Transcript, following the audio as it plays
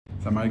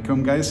Assalamu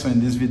alaikum guys, so in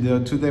this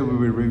video today we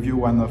will review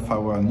one of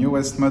our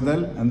newest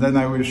model and then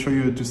I will show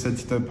you to set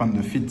it up on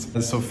the feet.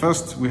 So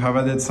first we have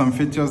added some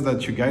features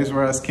that you guys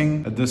were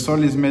asking. The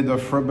sole is made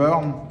of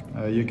rubber,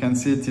 you can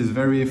see it is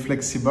very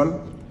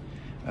flexible,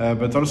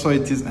 but also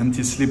it is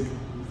anti-slip.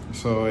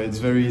 So it's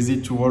very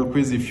easy to walk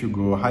with if you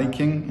go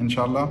hiking,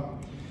 inshallah.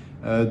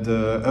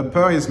 The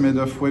upper is made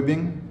of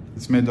webbing,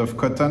 it's made of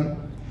cotton,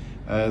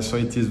 so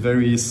it is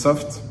very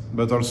soft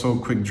but also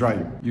quick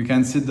dry. You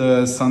can see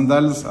the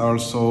sandals are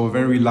also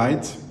very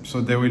light, so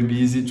they will be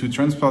easy to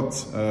transport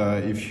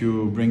if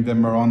you bring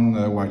them around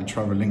while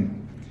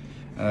traveling.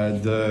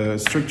 The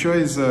structure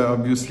is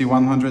obviously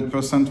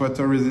 100%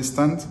 water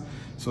resistant,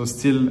 so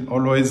still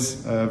always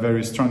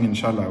very strong,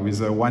 inshallah,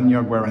 with a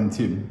 1-year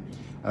guarantee.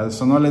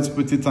 So now let's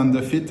put it on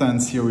the feet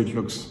and see how it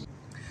looks.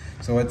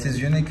 So what is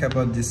unique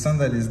about this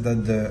sandal is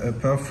that the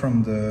upper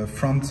from the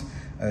front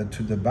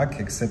to the back,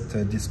 except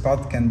this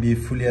part, can be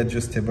fully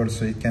adjustable,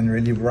 so it can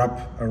really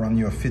wrap around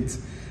your feet.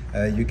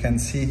 You can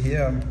see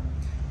here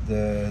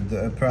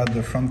the upper at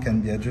the front can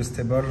be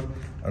adjustable,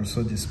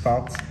 also this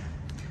part,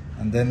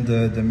 and then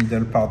the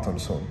middle part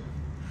also.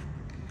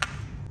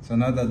 So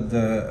now that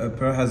the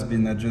upper has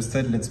been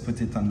adjusted, let's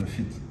put it on the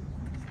feet.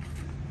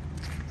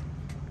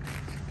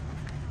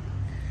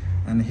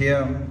 And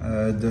here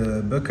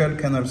the buckle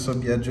can also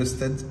be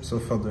adjusted, so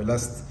for the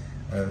last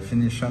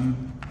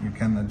finishing you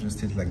can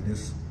adjust it like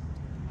this.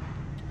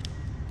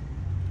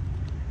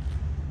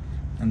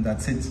 And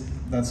that's it.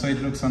 That's how it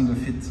looks on the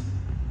feet.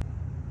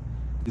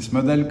 This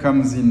model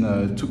comes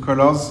in 2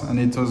 colors and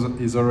it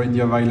is already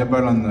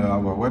available on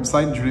our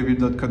website,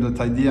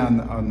 julaybib.co.id,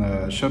 and on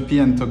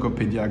Shopee and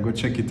Tokopedia. Go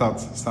check it out.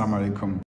 Assalamu alaikum.